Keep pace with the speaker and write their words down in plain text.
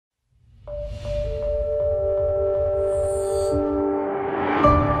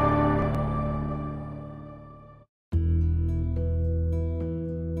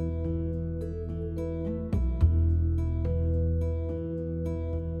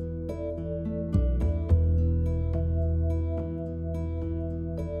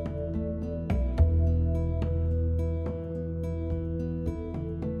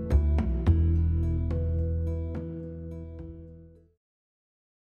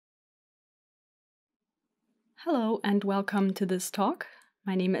Hello and welcome to this talk.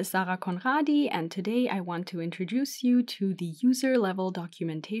 My name is Sarah Conradi and today I want to introduce you to the user-level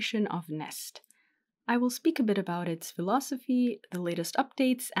documentation of NEST. I will speak a bit about its philosophy, the latest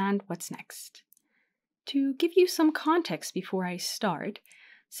updates, and what's next. To give you some context before I start,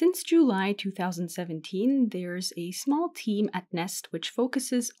 since July 2017, there's a small team at NEST which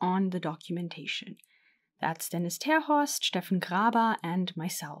focuses on the documentation. That's Dennis Terhorst, Steffen Graber, and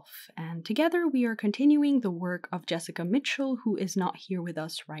myself. And together we are continuing the work of Jessica Mitchell, who is not here with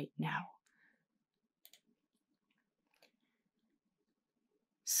us right now.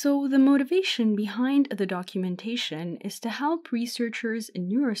 So the motivation behind the documentation is to help researchers in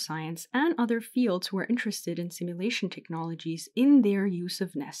neuroscience and other fields who are interested in simulation technologies in their use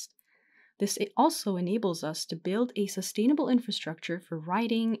of NEST. This also enables us to build a sustainable infrastructure for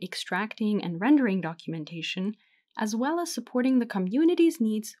writing, extracting, and rendering documentation, as well as supporting the community's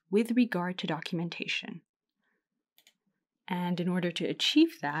needs with regard to documentation. And in order to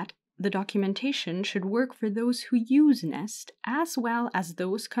achieve that, the documentation should work for those who use NEST as well as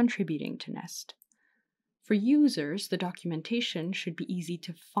those contributing to NEST. For users, the documentation should be easy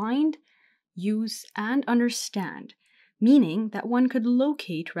to find, use, and understand, meaning that one could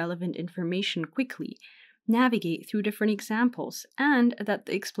locate relevant information quickly, navigate through different examples, and that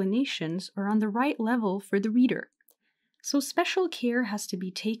the explanations are on the right level for the reader. So special care has to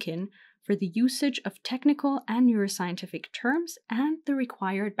be taken for the usage of technical and neuroscientific terms and the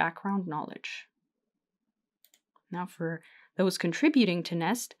required background knowledge. Now, for those contributing to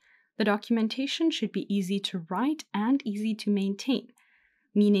NEST, the documentation should be easy to write and easy to maintain,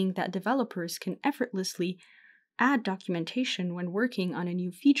 meaning that developers can effortlessly add documentation when working on a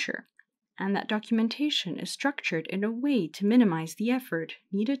new feature, and that documentation is structured in a way to minimize the effort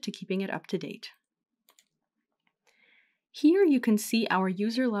needed to keeping it up to date. Here you can see our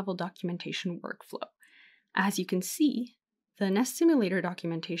user-level documentation workflow. As you can see, the NEST simulator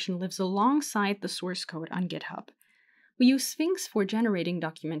documentation lives alongside the source code on GitHub. We use Sphinx for generating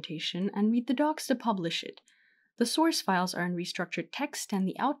documentation and read the docs to publish it. The source files are in restructured text and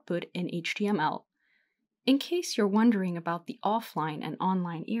the output in HTML. In case you're wondering about the offline and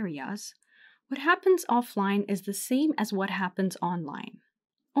online areas, what happens offline is the same as what happens online,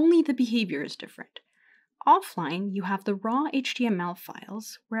 only the behavior is different. Offline, you have the raw HTML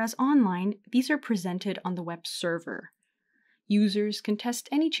files, whereas online, these are presented on the web server. Users can test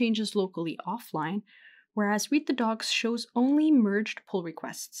any changes locally offline, whereas Read the Docs shows only merged pull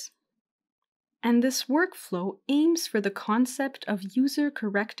requests. And this workflow aims for the concept of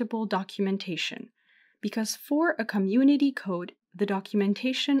user-correctable documentation, because for a community code, the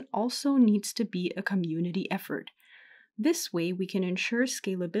documentation also needs to be a community effort. This way, we can ensure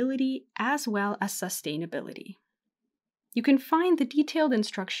scalability as well as sustainability. You can find the detailed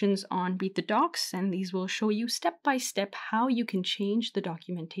instructions on Read the Docs, and these will show you step by step how you can change the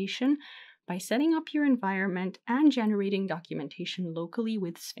documentation by setting up your environment and generating documentation locally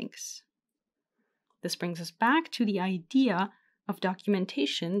with Sphinx. This brings us back to the idea of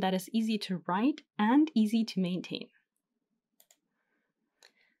documentation that is easy to write and easy to maintain.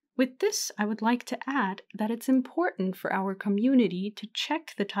 With this, I would like to add that it's important for our community to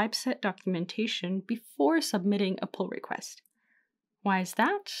check the typeset documentation before submitting a pull request. Why is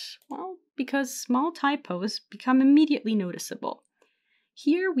that? Well, because small typos become immediately noticeable.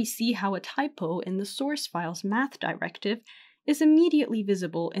 Here we see how a typo in the source file's math directive is immediately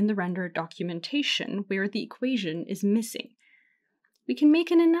visible in the rendered documentation where the equation is missing. We can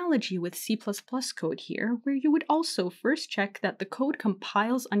make an analogy with C++ code here, where you would also first check that the code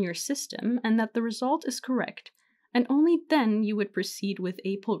compiles on your system and that the result is correct, and only then you would proceed with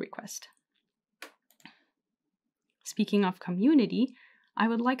a pull request. Speaking of community, I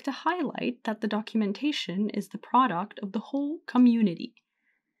would like to highlight that the documentation is the product of the whole community.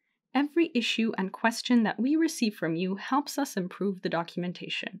 Every issue and question that we receive from you helps us improve the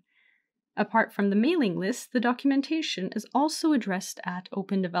documentation. Apart from the mailing list, the documentation is also addressed at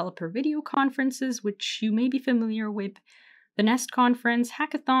open developer video conferences, which you may be familiar with, the NEST conference,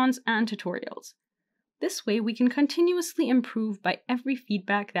 hackathons, and tutorials. This way, we can continuously improve by every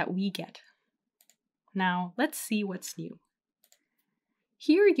feedback that we get. Now, let's see what's new.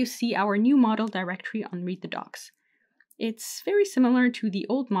 Here you see our new model directory on Read the Docs. It's very similar to the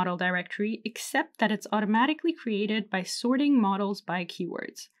old model directory, except that it's automatically created by sorting models by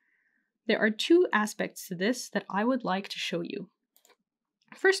keywords. There are two aspects to this that I would like to show you.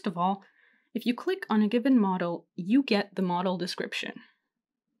 First of all, if you click on a given model, you get the model description.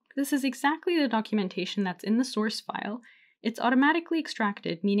 This is exactly the documentation that's in the source file. It's automatically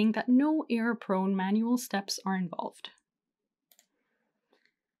extracted, meaning that no error-prone manual steps are involved.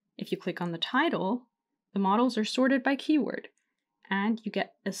 If you click on the title, The models are sorted by keyword, and you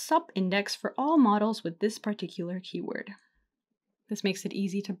get a sub-index for all models with this particular keyword. This makes it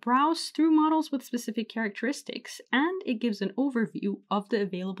easy to browse through models with specific characteristics, and it gives an overview of the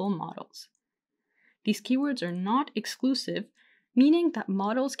available models. These keywords are not exclusive, meaning that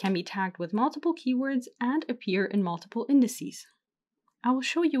models can be tagged with multiple keywords and appear in multiple indices. I will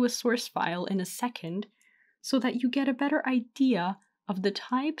show you a source file in a second so that you get a better idea of the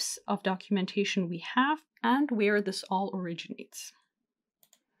types of documentation we have and where this all originates.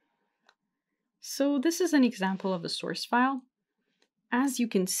 So this is an example of a source file. As you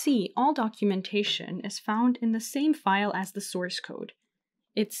can see, all documentation is found in the same file as the source code.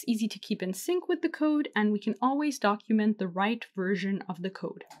 It's easy to keep in sync with the code, and we can always document the right version of the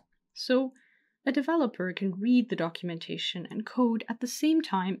code. So a developer can read the documentation and code at the same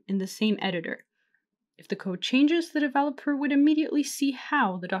time in the same editor. If the code changes, the developer would immediately see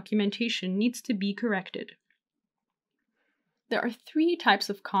how the documentation needs to be corrected. There are 3 types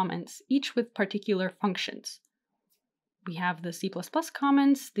of comments, each with particular functions. We have the C++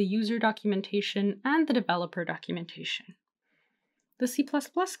 comments, the user documentation, and the developer documentation. The C++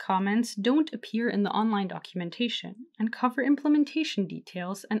 comments don't appear in the online documentation and cover implementation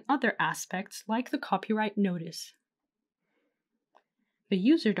details and other aspects like the copyright notice. The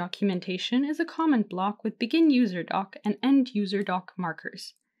user documentation is a comment block with begin user doc and end user doc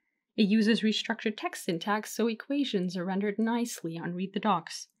markers. It uses restructured text syntax so equations are rendered nicely on read the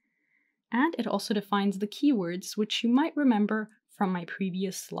docs. And it also defines the keywords, which you might remember from my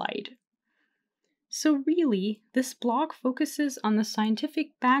previous slide. So really, this block focuses on the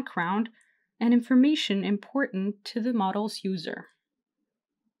scientific background and information important to the model's user.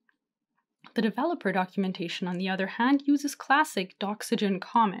 The developer documentation, on the other hand, uses classic Doxygen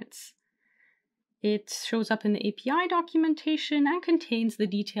comments. It shows up in the API documentation and contains the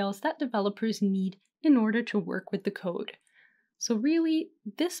details that developers need in order to work with the code. So really,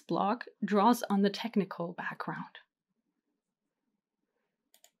 this block draws on the technical background.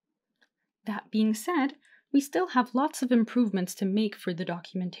 That being said, we still have lots of improvements to make for the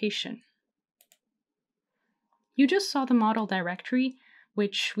documentation. You just saw the model directory,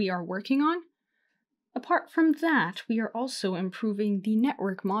 which we are working on. Apart from that, we are also improving the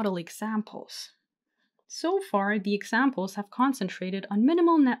network model examples. So far, the examples have concentrated on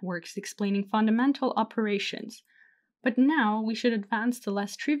minimal networks explaining fundamental operations, but now we should advance to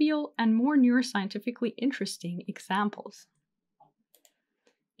less trivial and more neuroscientifically interesting examples.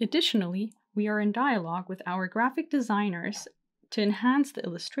 Additionally, we are in dialogue with our graphic designers to enhance the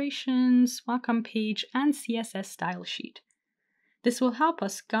illustrations, welcome page, and CSS style sheet. This will help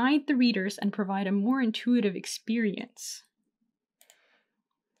us guide the readers and provide a more intuitive experience.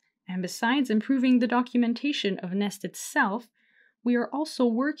 And besides improving the documentation of Nest itself, we are also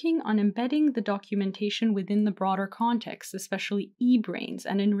working on embedding the documentation within the broader context, especially eBrains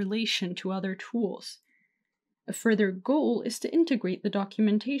and in relation to other tools. A further goal is to integrate the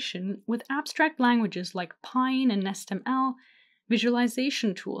documentation with abstract languages like Pine and NestML,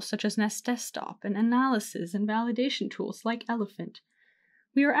 visualization tools such as Nest Desktop, and analysis and validation tools like Elephant.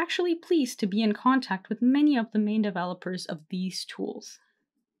 We are actually pleased to be in contact with many of the main developers of these tools.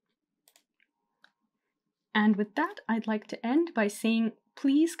 And with that, I'd like to end by saying,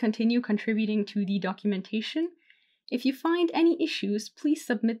 please continue contributing to the documentation. If you find any issues, please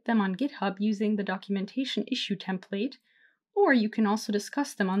submit them on GitHub using the documentation issue template, or you can also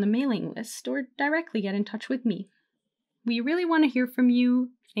discuss them on the mailing list or directly get in touch with me. We really want to hear from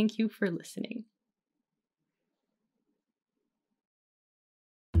you. Thank you for listening.